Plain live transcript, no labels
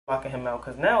blocking him out,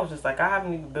 because now it's just like I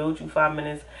haven't even billed you 5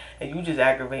 minutes and you just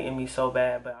aggravating me so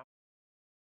bad. But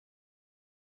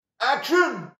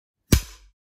action.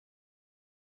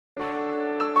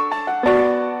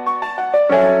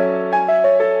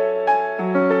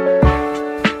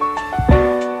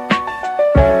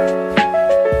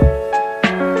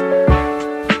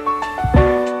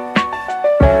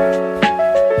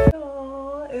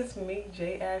 It's me,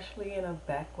 J.Ashley, and I'm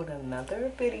back with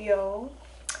another video.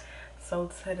 So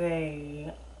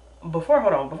today, before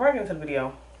I get into the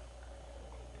video,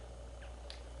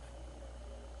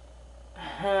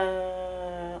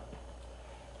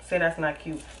 say that's not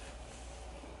cute.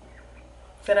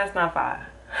 Say that's not fire.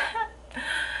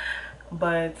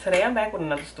 But today I'm back with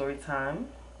another story time.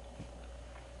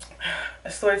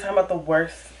 A story time about the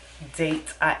worst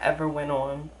date I ever went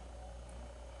on.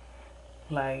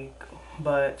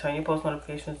 But turn your post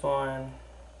notifications on,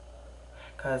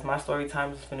 because my story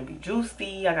time is going to be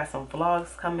juicy. I got some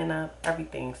vlogs coming up,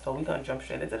 everything. So we're going to jump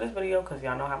straight into this video, because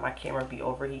y'all know how my camera be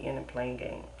overheating and playing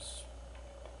games.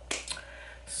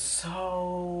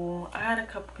 So I had a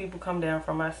couple people come down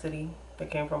from my city. They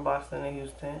came from Boston and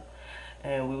Houston,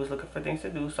 and we was looking for things to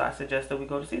do. So I suggested we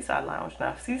go to Seaside Lounge.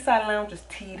 Now Seaside Lounge is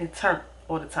teed and turned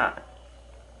all the time.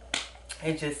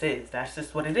 It just is. That's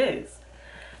just what it is.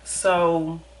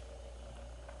 So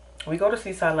we go to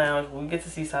Seaside Lounge. When we get to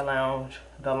Seaside Lounge,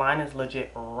 the line is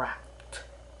legit wrapped.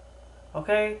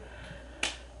 Okay?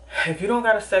 If you don't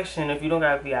got a section, if you don't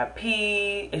got VIP,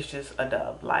 it's just a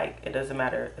dub. Like, it doesn't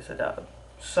matter. It's a dub.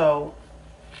 So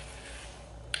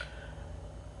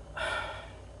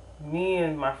me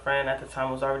and my friend at the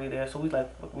time was already there. So we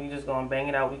just gonna bang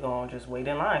it out. We gonna just wait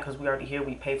in line, because we already here.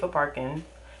 We pay for parking.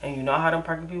 And you know how them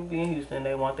parking people be in Houston.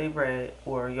 They want their bread,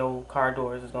 or your car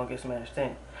doors is gonna get smashed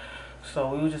in. So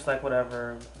we was just like,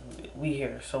 whatever, we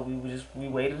here. So we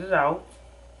waited it out.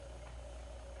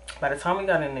 By the time we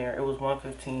got in there, it was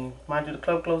 1:15. Mind you, the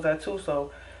club closed at 2.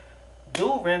 So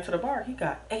dude ran to the bar. He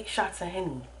got 8 shots of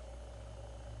Henny.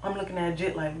 I'm looking at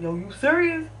Jit like, yo, you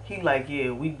serious? He like,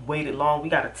 yeah, we waited long. We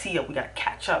gotta tee up. We gotta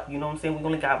catch up. You know what I'm saying? We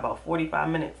only got about 45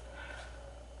 minutes.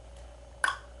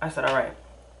 I said, all right.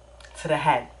 To the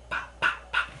head. Pop,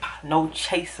 pop, pop, pop. No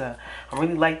chaser. I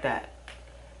really like that.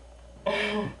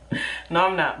 No,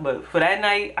 I'm not. But for that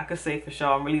night, I could say for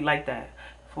sure, I'm really like that.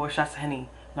 4 shots of Henny.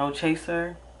 No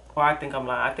chaser. Or I think I'm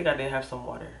lying. I think I did have some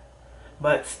water.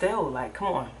 But still, like, come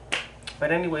on.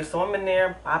 But anyway, so I'm in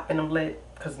there, popping them lit,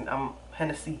 because I'm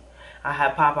Hennessy. I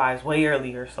had Popeyes way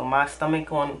earlier, so my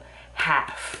stomach on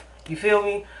half. You feel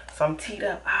me? So I'm teed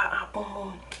up.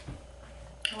 Boom.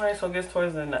 Alright, so it gets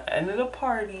towards the end of the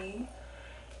party,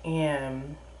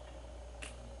 and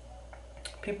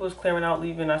people was clearing out,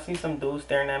 leaving. I see some dude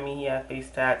staring at me. He had face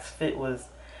tats. Fit was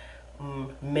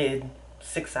mid,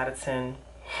 6 out of 10.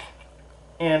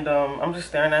 And I'm just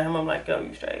staring at him. I'm like, yo,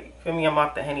 you straight? Feel me? I'm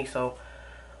off the Henny, so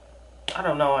I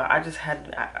don't know. I just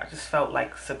felt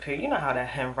like superior. You know how that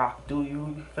hen rock do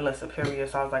you? Feeling superior.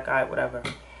 So I was like, all right, whatever.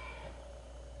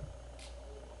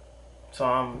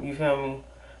 So you feel me?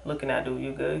 Looking at dude,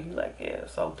 you good? He like, yeah.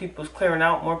 So people's clearing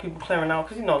out. More people clearing out,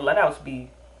 because you know let outs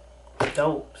be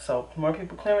dope. So more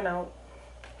people clearing out,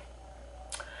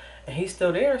 and he's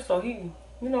still there. So he,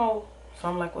 you know, so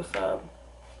I'm like, what's up?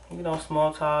 You know,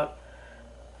 small talk.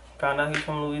 Found out he's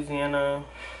from Louisiana,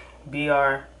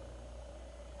 BR.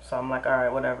 So I'm like, all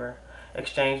right, whatever.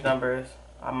 Exchange numbers.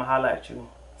 I'ma holla at you.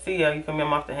 See ya. You feel me?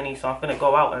 I'm off the Henny, so I'm finna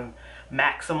go out and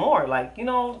max some more. Like, you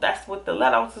know, that's what the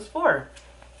let outs is for.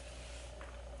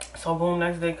 So boom,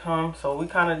 next day come. So we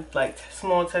kind of like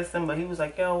small testing, but he was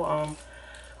like, yo,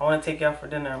 I want to take you out for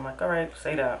dinner. I'm like, all right,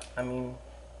 say that. I mean,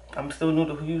 I'm still new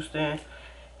to Houston.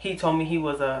 He told me he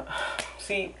was a,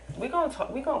 see, we gonna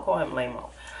call him Lamo.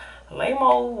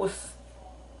 Lamo was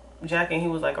jacking. He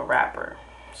was like a rapper.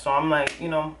 So I'm like, you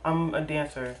know, I'm a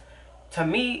dancer. To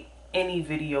me, any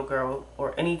video girl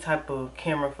or any type of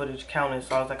camera footage counted.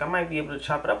 So I was like, I might be able to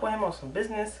chop it up with him on some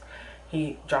business.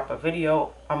 He dropped a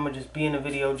video. I'm gonna just be in the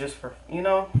video just for, you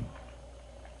know.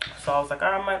 So I was like,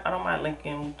 I don't mind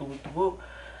linking.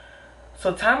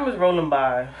 So time is rolling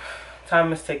by.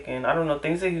 Time is ticking. I don't know.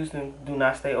 Things in Houston do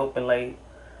not stay open late.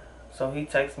 So he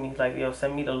texts me. He's like, yo,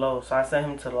 send me the low. So I sent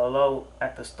him to the low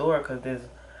at the store, because there's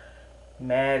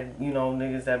mad, you know,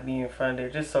 niggas that be in front there,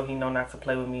 just so he know not to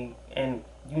play with me. And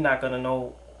you not gonna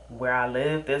know where I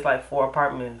live. There's like 4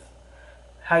 apartments.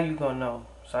 How you gonna know?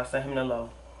 So I sent him the low.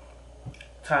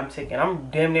 Time ticking. I'm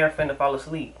damn near finna fall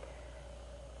asleep.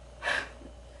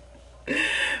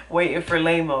 Waiting for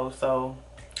Lamo. So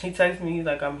he texts me. He's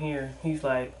like, I'm here. He's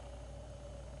like,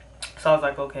 so I was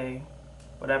like, okay,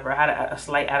 whatever. I had a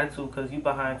slight attitude, because you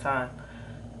behind time.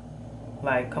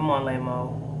 Like, come on,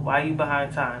 Lamo. Why you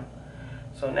behind time?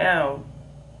 So now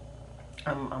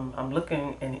I'm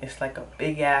looking, and it's like a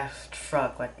big ass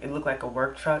truck. Like it looked like a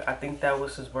work truck. I think that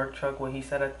was his work truck, what he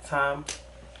said at the time.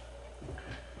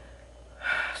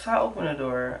 So I open the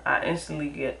door. I instantly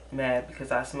get mad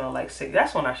because I smell like sick.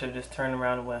 That's when I should have just turned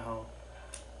around and went home.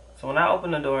 So when I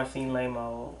opened the door and seen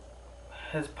Lamo,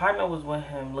 his partner was with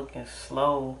him looking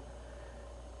slow.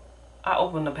 I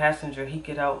open the passenger, he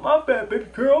get out. My bad, baby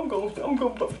girl, I'm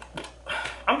going.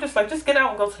 I'm just like, just get out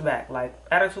and go to the back. Like,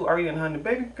 attitude already in honey.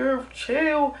 Baby girl,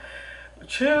 chill.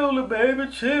 Chill, baby,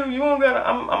 chill. You don't gotta.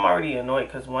 I'm already annoyed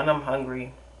because one, I'm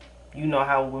hungry. You know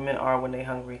how women are when they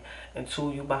hungry. And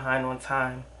two, you behind on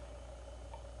time.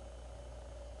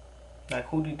 Like,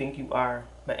 who do you think you are?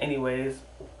 But anyways,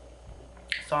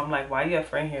 so I'm like, why you have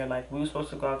friend here? Like, we were supposed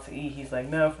to go out to eat. He's like,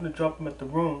 nah, I'm finna drop him at the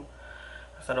room.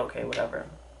 I said, okay, whatever.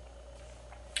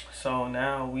 So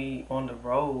now we on the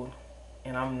road,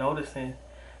 and I'm noticing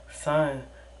son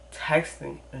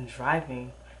texting and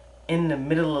driving in the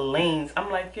middle of lanes. I'm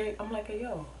like, hey,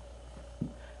 yo,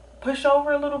 push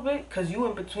over a little bit, cause you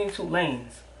in between two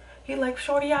lanes. He like,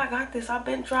 shorty, I got this. I've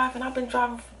been driving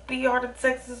from BR to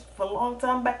Texas for a long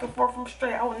time, back and forth from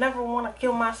straight. I would never want to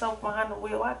kill myself behind the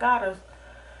wheel. I got us.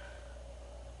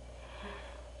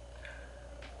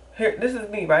 Here, this is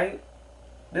me, right?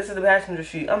 This is the passenger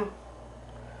seat.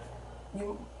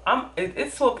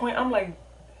 It's to a point I'm like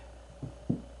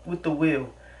with the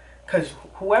wheel, cause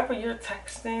whoever you're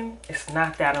texting, it's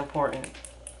not that important.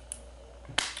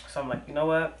 So I'm like, you know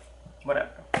what,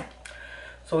 whatever.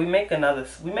 So we make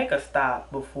a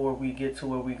stop before we get to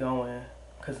where we going,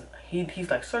 cause he's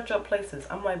like, search up places.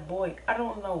 I'm like, boy, I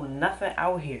don't know nothing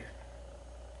out here.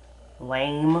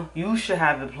 Lame. You should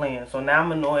have it planned. So now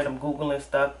I'm annoyed. I'm googling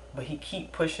stuff, but he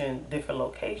keep pushing different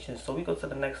locations. So we go to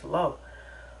the next low.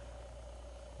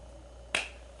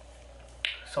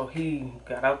 So he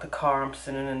got out the car. I'm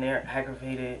sitting in there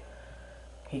aggravated.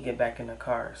 He get back in the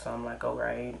car. So I'm like, all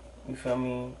right, you feel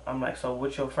me? I'm like, so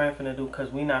what your friend finna do? Cause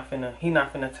he not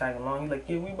finna tag along. He like,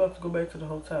 yeah, we about to go back to the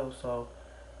hotel. So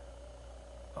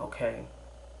okay,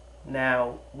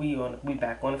 now we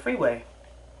back on the freeway.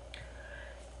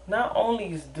 Not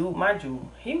only is dude, mind you,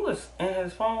 he was in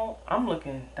his phone. I'm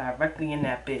looking directly in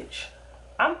that bitch.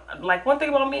 I'm like, one thing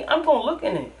about me, I'm gonna look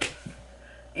in it.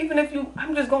 Even if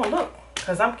I'm just gonna look.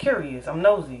 Cause I'm curious, I'm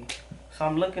nosy. So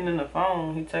I'm looking in the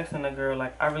phone, he texting the girl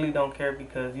like, I really don't care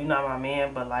because you're not my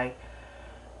man, but like,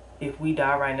 if we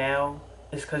die right now,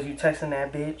 it's cause you texting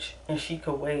that bitch and she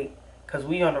could wait. Cause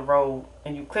we on the road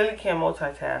and you clearly can't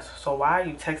multitask. So why are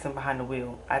you texting behind the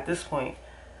wheel? At this point,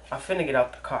 I'm finna get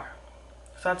out the car.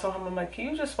 So I told him, I'm like, can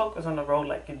you just focus on the road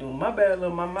like you do? My bad,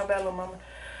 little mama, my bad, little mama.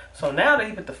 So now that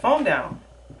he put the phone down,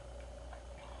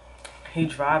 he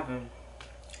driving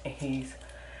and he's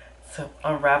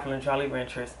unraveling Jolly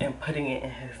Ranchers and putting it in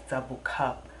his double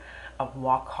cup of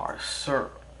walk hard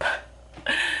syrup.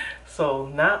 So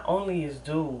not only is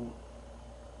dude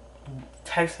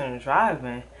texting and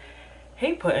driving,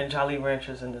 he putting Jolly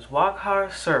Ranchers in this walk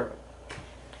hard syrup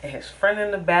and his friend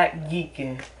in the back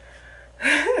geeking.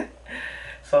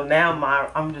 So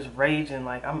now I'm just raging,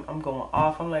 like I'm going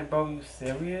off. I'm like, bro, you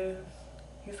serious?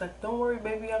 He's like, don't worry,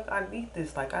 baby, I need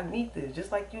this. Like, I need this,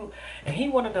 just like you. And he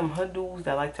one of them hood dudes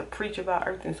that like to preach about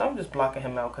everything. So I'm just blocking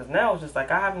him out because now it's just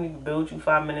like, I haven't even billed you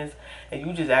 5 minutes and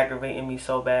you just aggravating me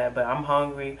so bad. But I'm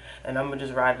hungry and I'm going to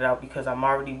just ride it out because I'm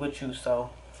already with you. So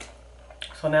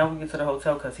now we get to the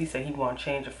hotel because he said he want to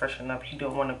change and freshen up. He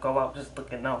don't want to go out just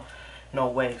looking, no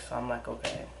way. So I'm like,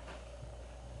 okay.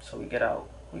 So we get out.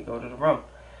 We go to the room.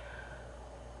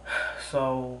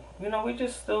 So, you know, we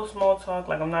just still small talk.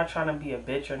 Like, I'm not trying to be a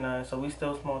bitch or nothing. So we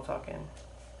still small talking.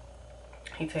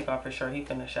 He take off his shirt. He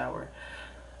finna shower.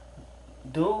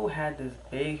 Dude had this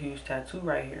big, huge tattoo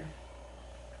right here.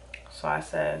 So I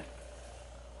said,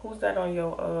 who's that on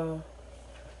your,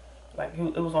 like,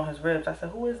 it was on his ribs. I said,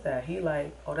 who is that? He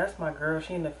like, oh, that's my girl.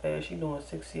 She in the Fed. She doing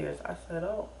 6 years. I said,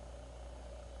 oh.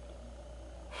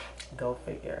 Go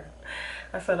figure.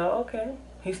 I said, oh, okay.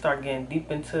 He started getting deep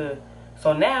into...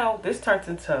 So now this turns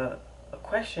into a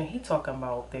question. He talking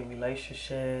about their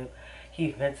relationship.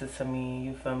 He vented to me,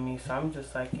 you feel me? So I'm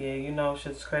just like, yeah, you know,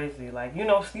 shit's crazy. Like, you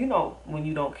know, when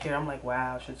you don't care, I'm like,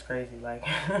 wow, shit's crazy. Like,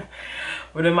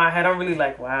 but in my head, I'm really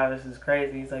like, wow, this is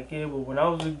crazy. He's like, yeah, but when I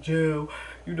was in jail,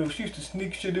 you know, she used to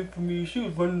sneak shit in for me. She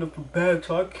was running up her bag,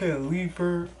 so I can't leave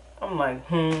her. I'm like,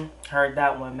 heard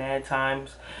that one mad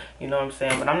times. You know what I'm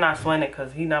saying? But I'm not sweating it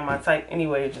because he not my type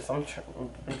anyway. Just I'm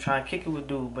trying to kick it with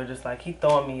dude. But just like he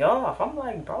throwing me off. I'm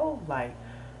like, bro, like.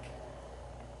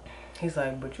 He's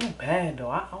like, but you bad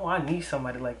though. I need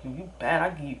somebody like you. You bad. I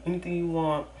give you anything you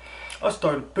want. I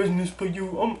start a business for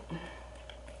you.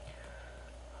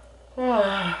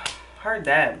 Heard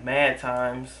that mad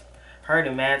times. Heard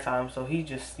it mad times. So he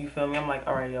just, you feel me? I'm like,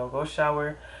 all right, yo, go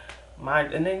shower.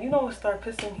 And then you know what start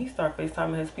pissing? He start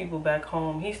FaceTiming his people back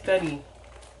home. He steady.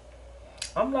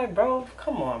 I'm like, bro,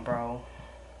 come on, bro.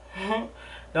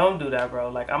 Don't do that, bro.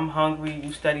 Like, I'm hungry.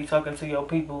 You steady talking to your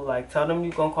people. Like, tell them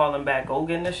you gonna call them back. Go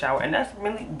get in the shower. And that's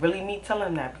really me telling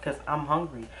them that because I'm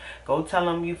hungry. Go tell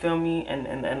them, you feel me?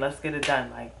 And let's get it done.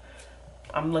 Like,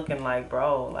 I'm looking like,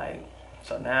 bro, like,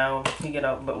 so now he get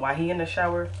up. But while he in the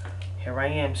shower, here I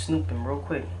am snooping real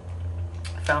quick.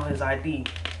 Found his ID.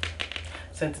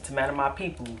 Sent it to Madam My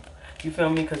People. You feel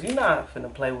me? Because you're not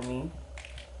finna play with me.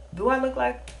 Do I look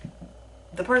like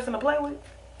the person to play with?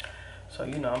 So,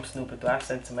 you know, I'm snooping through. I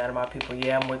sent to Madam My People.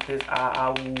 Yeah, I'm with this. I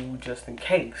will just in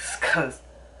case. Because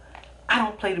I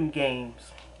don't play them games.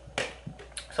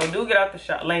 So, dude get out the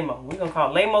shower. Lamo. We're going to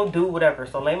call Lamo, dude, whatever.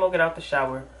 So, Lamo get out the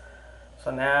shower. So,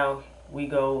 now we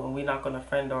go and we knock on the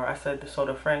friend door. I said, so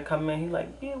the friend come in. He like,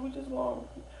 yeah, we just going.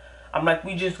 I'm like,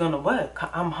 we just gonna what?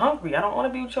 I'm hungry. I don't want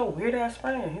to be with your weird ass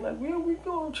friend. He like, yeah, we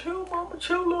gonna chill, mama.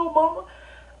 Chill, little mama.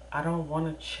 I don't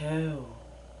want to chill.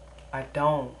 I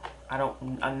don't.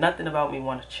 Nothing about me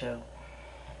want to chill.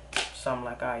 So I'm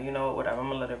like, all right, you know what, whatever. I'm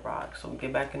gonna let it rock. So we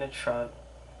get back in the truck.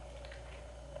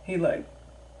 He like,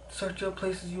 search your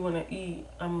places you want to eat.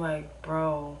 I'm like,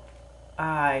 bro,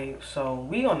 so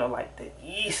we on the like the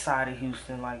east side of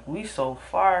Houston. Like, we so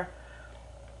far.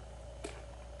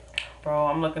 Bro,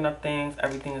 I'm looking up things.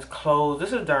 Everything is closed.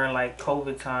 This is during like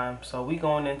COVID time. So we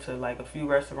going into like a few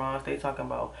restaurants. They talking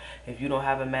about if you don't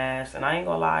have a mask. And I ain't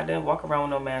gonna lie, I didn't walk around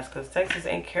with no mask. Because Texas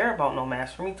ain't care about no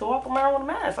mask for me to walk around with a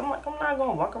mask. I'm like, I'm not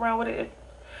gonna walk around with it.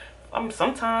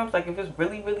 Sometimes like if it's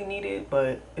really, really needed.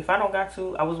 But if I don't got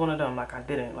to, I was one of them. Like I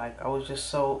didn't. Like I was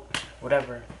just so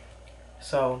whatever.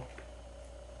 So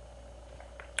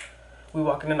we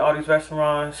walking into all these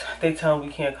restaurants. They tell him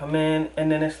we can't come in.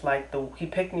 And then it's like, he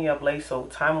picked me up late, so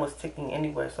time was ticking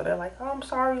anyway. So they're like, oh, I'm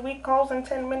sorry, we close in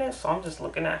 10 minutes. So I'm just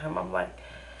looking at him. I'm like,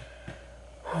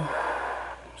 whew.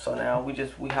 So now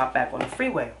we hop back on the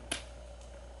freeway.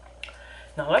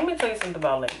 Now, let me tell you something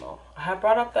about Lamo. I had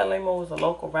brought up that Lamo was a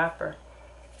local rapper.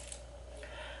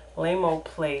 Lamo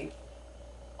played,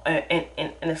 and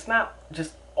it's not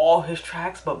just all his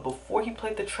tracks, but before he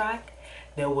played the track,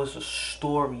 there was a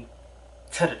story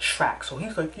to the track. So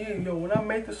he's like, yeah, yo, when I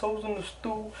made this, I was in the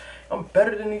stew. I'm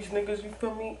better than these niggas, you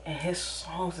feel me? And his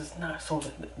songs is not. So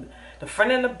the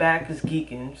friend in the back is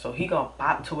geeking, so he gonna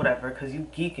bop to whatever, because you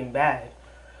geeking bad.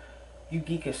 You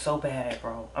geeking so bad,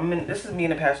 bro. This is me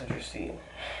in the passenger seat.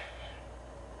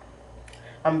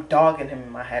 I'm dogging him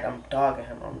in my head. I'm dogging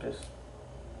him.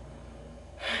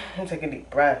 I'm taking deep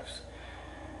breaths.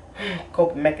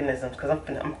 Coping mechanisms, because I'm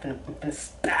finna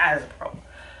spaz, bro.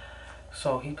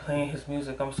 So he playing his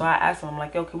music. So I asked him, I'm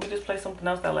like, yo, can we just play something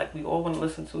else that like we all want to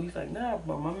listen to? He's like, nah,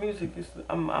 bro, my music is.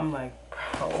 I'm like,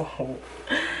 bro,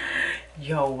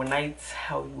 yo, when I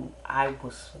tell you I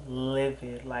was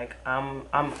livid, like I'm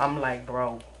like,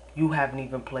 bro, you haven't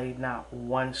even played not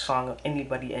one song of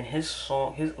anybody, and his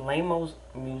Lamo's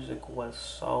music was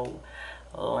so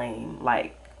lame.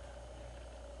 Like,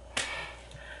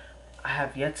 I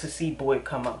have yet to see Boy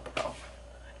come up, bro.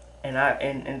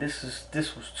 And this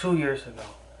was 2 years ago.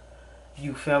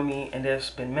 You feel me? And there's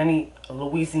been many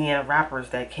Louisiana rappers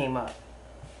that came up.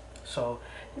 So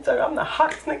he's like, I'm the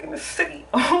hottest nigga in the city.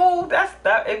 Oh,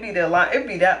 it'd be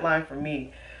that line for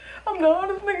me. I'm the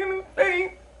hottest nigga in the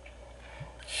city.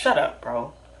 Shut up,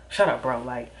 bro.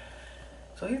 Like,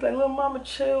 so he's like, little mama,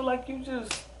 chill. Like, you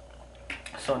just.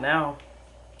 So now,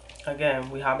 again,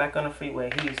 we hop back on the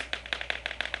freeway. He's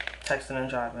texting and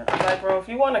driving. I'm like, bro, if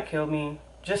you want to kill me,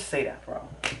 just say that, bro.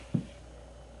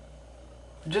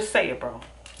 Just say it, bro.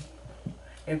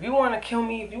 If you want to kill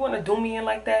me, if you want to do me in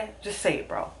like that, just say it,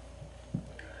 bro.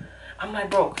 I'm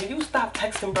like, bro, can you stop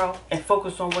texting, bro, and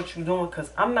focus on what you're doing? Because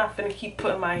I'm not finna keep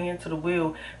putting my hand to the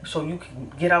wheel so you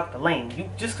can get out the lane.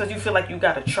 Just because you feel like you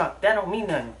got a truck, that don't mean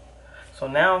nothing. So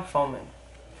now I'm foaming.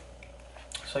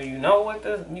 So you know what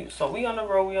so we on the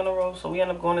road. So we end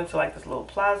up going into like this little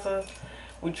plaza.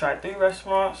 We tried 3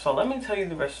 restaurants. So let me tell you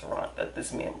the restaurant that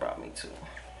this man brought me to.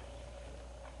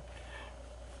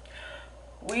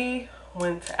 We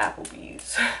went to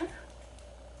Applebee's.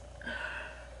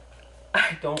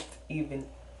 I don't even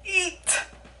eat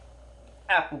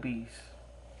Applebee's.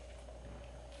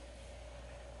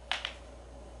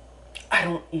 I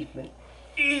don't even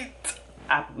eat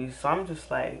Applebee's. So I'm just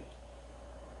like,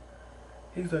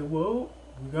 he's like, well,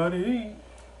 we gotta eat.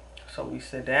 So we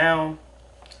sit down.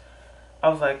 I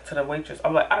was like to the waitress,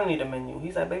 I'm like, I don't need a menu.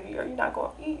 He's like, baby, are you not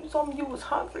gonna eat? You told me you was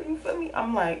hungry, you feel me?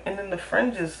 I'm like, and then the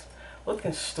friend just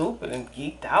looking stupid and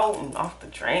geeked out and off the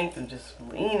drink and just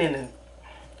leaning. And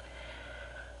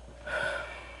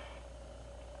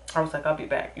I was like, I'll be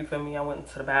back. You feel me? I went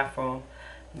into the bathroom,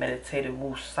 meditated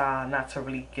woosah, not to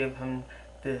really give him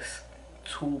this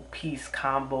two-piece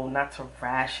combo, not to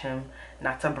rash him,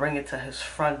 not to bring it to his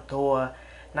front door,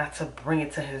 not to bring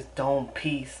it to his dome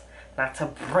piece, not to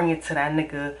bring it to that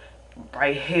nigga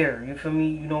right here. You feel me?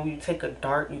 You know, you take a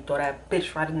dart, you throw that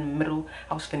bitch right in the middle.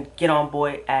 I was finna get on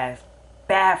boy ass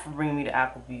bad for bringing me to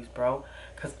Applebee's, bro,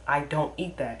 because I don't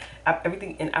eat that.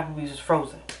 Everything in Applebee's is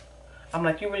frozen. I'm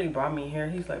like, you really brought me here?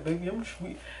 He's like, baby, I'm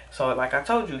sweet. So like I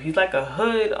told you, he's like a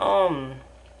hood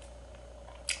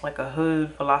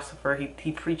philosopher.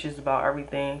 He preaches about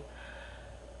everything.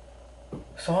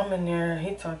 So I'm in there,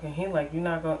 he talking, he like, you're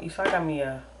not gonna eat. So I got me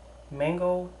a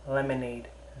mango lemonade.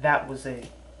 That was it.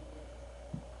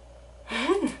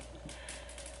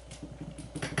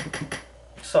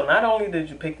 So not only did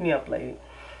you pick me up late,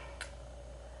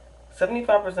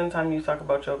 75% of the time you talk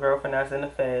about your girlfriend that's in the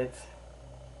feds.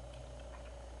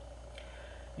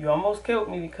 You almost killed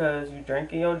me because you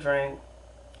drinking your drink.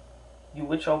 You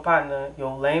with your partner,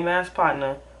 your lame ass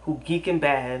partner, who geeking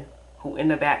bad, who in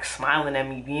the back smiling at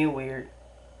me, being weird.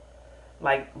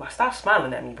 Like, stop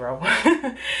smiling at me, bro.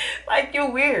 Like, you're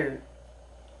weird.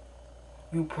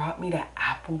 You brought me to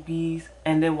Applebee's,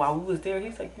 and then while we was there,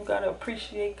 he's like, you gotta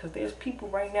appreciate, because there's people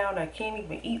right now that can't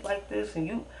even eat like this, and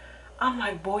you... I'm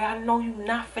like, boy, I know you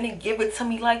not finna give it to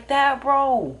me like that,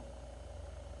 bro.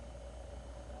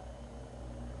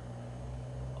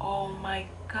 Oh my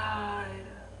God.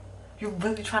 You're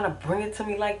really trying to bring it to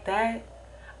me like that?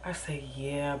 I say,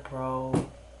 yeah, bro.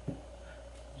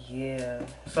 Yeah.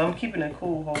 So I'm keeping it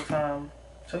cool the whole time.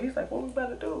 So he's like, what we about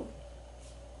to do?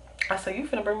 I say, you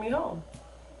finna bring me home.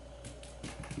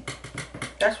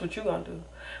 That's what you gonna do.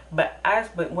 But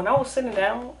when I was sitting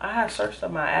down, I had searched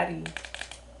up my Addy,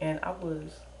 and I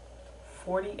was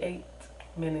 48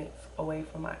 minutes away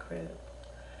from my crib.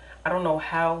 I don't know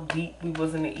how deep we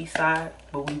was in the east side,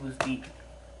 but we was deep.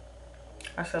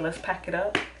 I said, let's pack it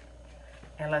up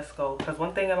and let's go. Because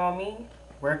one thing about me,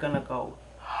 we're gonna go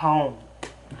home.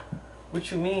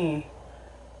 What you mean?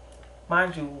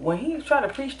 Mind you, when he tried to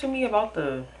preach to me about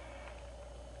the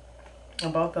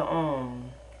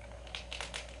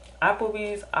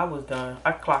Applebee's, I was done.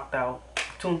 I clocked out,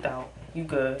 tuned out. You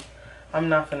good. I'm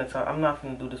not finna talk. I'm not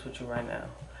finna do this with you right now.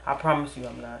 I promise you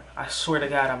I'm not. I swear to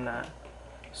God I'm not.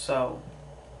 So,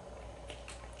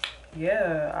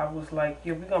 yeah, I was like,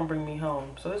 yeah, we gonna bring me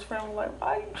home. So his friend was like,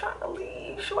 why you trying to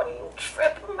leave? Shorty, you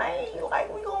tripping, man.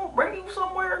 Like, we gonna bring you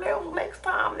somewhere else next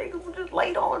time. Niggas were just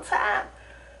late on time.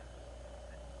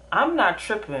 I'm not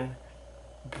tripping.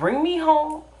 Bring me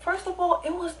home. First of all,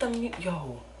 it was the,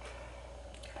 yo.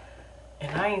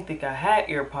 And I didn't think I had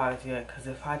AirPods yet, because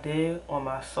if I did, on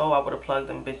my soul, I would have plugged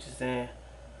them bitches in.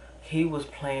 He was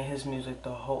playing his music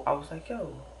the whole... I was like,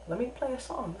 yo, let me play a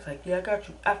song. He's like, yeah, I got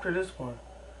you after this one.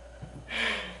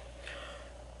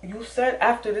 You said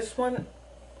after this one,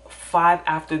 5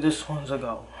 after this ones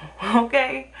ago.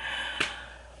 Okay?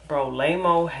 Bro,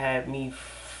 Lamo had me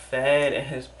fed, and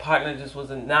his partner just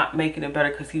was not making it better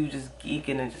because he was just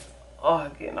geeking and just,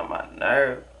 getting on my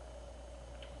nerve.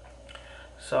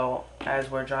 So, as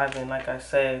we're driving, like I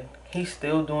said, he's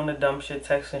still doing the dumb shit,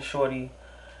 texting Shorty,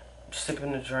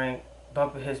 sipping the drink,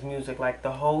 bumping his music. Like,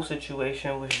 the whole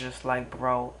situation was just like,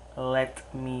 bro, let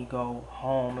me go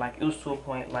home. Like, it was to a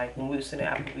point, like, when we were sitting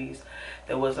at Applebee's,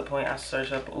 there was a point I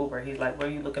searched up Uber. He's like, what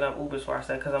are you looking up Ubers for? I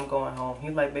said, because I'm going home.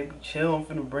 He's like, baby, chill, I'm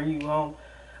finna bring you home.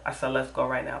 I said, let's go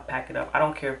right now, pack it up. I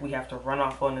don't care if we have to run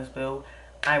off on this bill.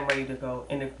 I'm ready to go.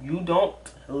 And if you don't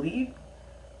leave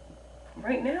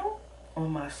right now, on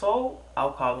my soul,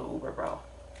 I'll call the Uber, bro.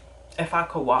 If I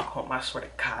could walk home, I swear to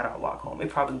God, I'll walk home. It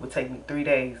probably would take me 3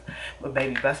 days. But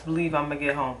baby, best believe I'm gonna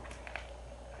get home.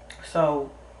 So,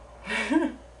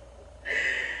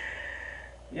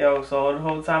 yo, so the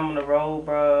whole time on the road,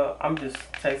 bro, I'm just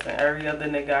texting every other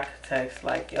nigga I could text.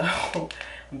 Like, yo,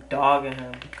 I'm dogging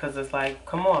him. Because it's like,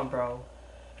 come on, bro.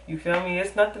 You feel me?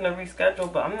 It's nothing to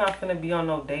reschedule, but I'm not finna be on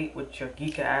no date with your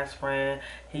geek ass friend.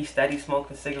 He steady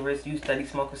smoking cigarettes. You steady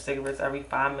smoking cigarettes every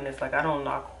 5 minutes. Like, I don't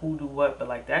know who do what, but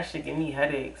like, that shit give me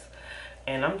headaches.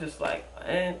 And I'm just like,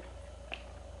 man.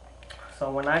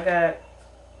 So when I got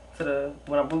to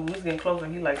when we was getting closer,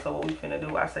 he like, so what we finna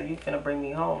do? I said, you finna bring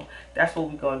me home. That's what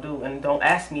we gonna do. And don't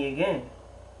ask me again.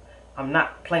 I'm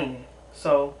not playing.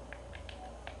 So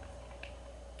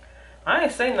I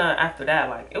ain't say nothing after that.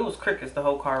 Like, it was crickets the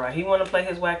whole car ride. He want to play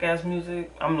his whack ass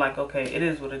music. I'm like, okay, it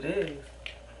is what it is.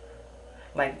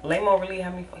 Like, Lamo really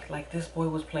had me like, this boy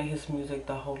was playing his music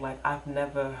the whole, like, I've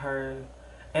never heard.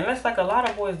 And that's like, a lot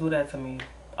of boys do that to me.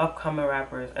 upcoming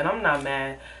rappers. And I'm not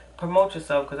mad. Promote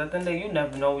yourself, because at the end of the day, you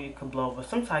never know when you can blow. But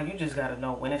sometimes you just gotta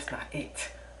know when it's not it.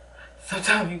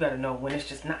 Sometimes you gotta know when it's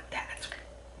just not that.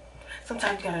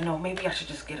 Sometimes you gotta know, maybe I should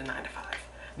just get a 9 to 5.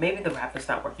 Maybe the rapping's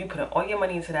not working. You put all your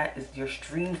money into that. Is your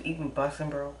streams even busting,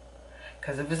 bro?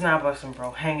 Because if it's not busting,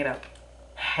 bro, hang it up.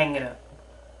 Hang it up.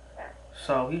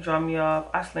 So he dropped me off.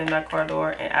 I slammed that car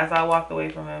door. And as I walked away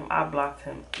from him, I blocked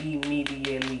him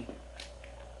immediately.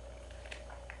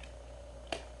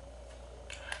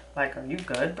 Like, are you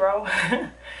good, bro?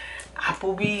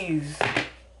 Applebee's.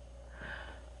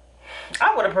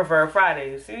 I would have preferred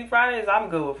Fridays. See, Fridays, I'm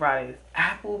good with Fridays.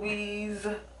 Applebee's.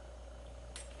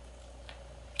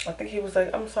 I think he was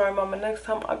like, I'm sorry, mama, next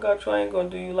time I got you, I ain't gonna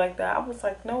do you like that. I was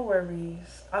like, no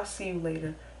worries. I'll see you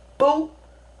later. Boop.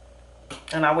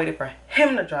 And I waited for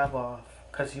him to drive off.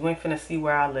 Because you ain't finna see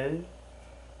where I live.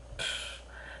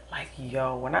 Like,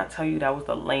 yo, when I tell you that was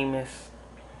the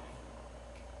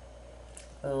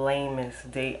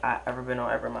lamest date I ever been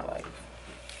on ever in my life.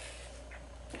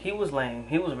 He was lame.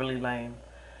 He was really lame.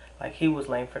 Like, he was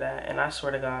lame for that. And I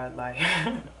swear to God, like,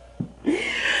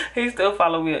 he still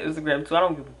follow me on Instagram too. I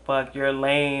don't give a fuck. You're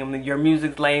lame. Your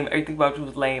music's lame. Everything about you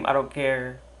is lame. I don't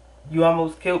care. You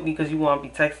almost killed me because you want to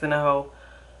be texting a hoe.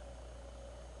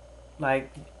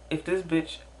 Like, if this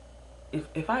bitch,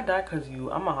 if I die because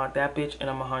you, I'm gonna haunt that bitch and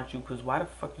I'm gonna haunt you, because why the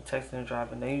fuck you texting and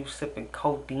driving? Then you sipping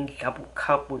codeine double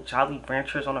cup with Jolly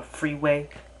Ranchers on a freeway?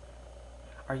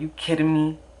 Are you kidding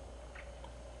me?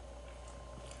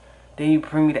 Then you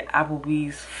bring me to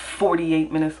Applebee's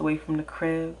 48 minutes away from the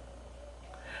crib.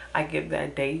 I give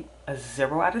that date a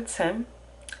 0 out of 10.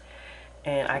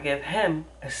 And I give him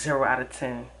a 0 out of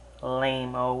 10.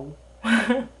 Lame-o.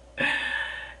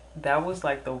 That was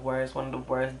like the worst, one of the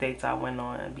worst dates I went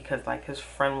on, because like his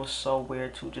friend was so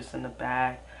weird too, just in the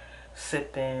back,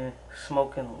 sipping,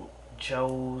 smoking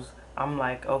Joes. I'm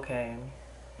like, okay.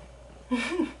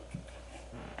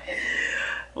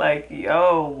 Like,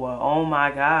 yo, oh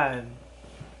my God.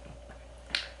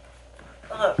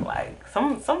 Look, like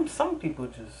some people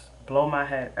just blow my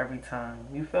head every time.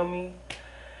 You feel me?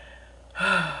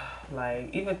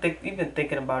 Like, even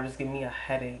thinking about it just give me a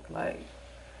headache. Like,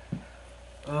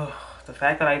 ugh, the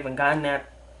fact that I even got in that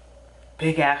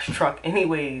big ass truck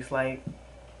anyways, like,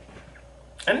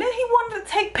 and then he wanted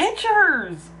to take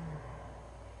pictures.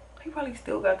 He probably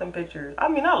still got them pictures. I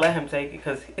mean, I'll let him take it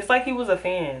because it's like he was a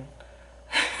fan.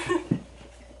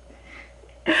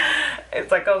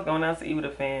 It's like I was going out to eat with a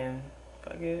fan.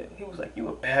 Fuck it. He was like, you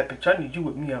a bad bitch. I need you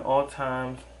with me at all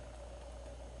times.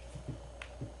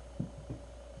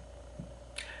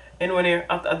 In one ear,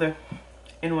 out the other.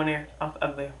 In one ear, out the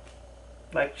other.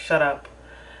 Like, shut up.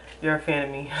 You're a fan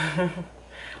of me.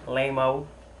 Lame-o.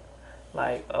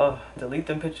 Like, delete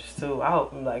them pictures too. I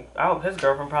hope his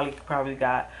girlfriend probably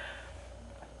got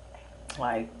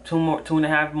like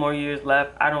 2.5 more years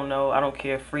left. I don't know. I don't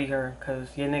care. Free her, cause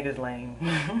your nigga's lame.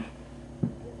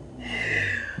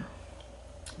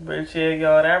 But yeah,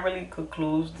 y'all, that really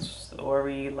concludes the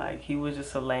story. Like, he was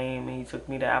just a lame, and he took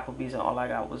me to Applebee's, and all I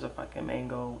got was a fucking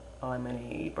mango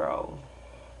lemonade, bro.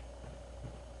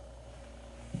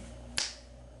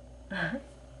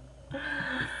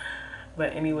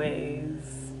 But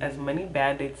anyways, as many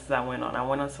bad dates as I went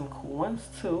on some cool ones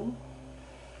too.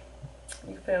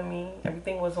 You feel me?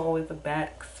 Everything wasn't always a bad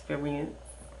experience.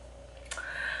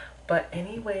 But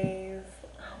anyways,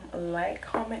 like,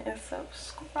 comment, and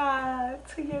subscribe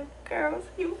to your girl's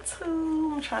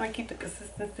YouTube. I'm trying to keep the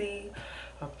consistency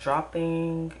of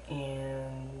dropping,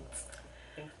 and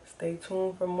stay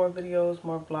tuned for more videos,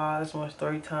 more vlogs, more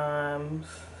story times.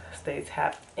 Stay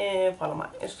tapped in. Follow my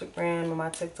Instagram and my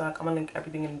TikTok. I'm gonna link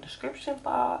everything in the description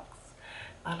box.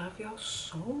 I love y'all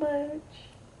so much.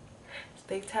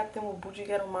 Stay tapped in with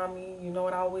BoujieGhetto, mommy. You know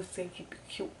what I always say, keep it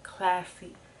cute,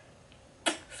 classy.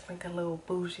 Sprinkle a little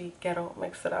BoujieGhetto,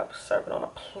 mix it up, serve it on a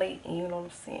plate, and you know what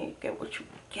I'm saying? You get what you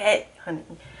get, honey.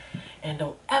 And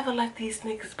don't ever let these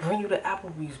niggas bring you to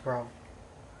Applebee's, bro.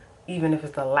 Even if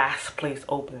it's the last place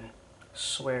open.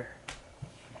 Swear.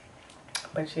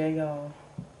 But yeah, y'all.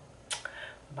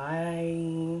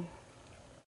 Bye.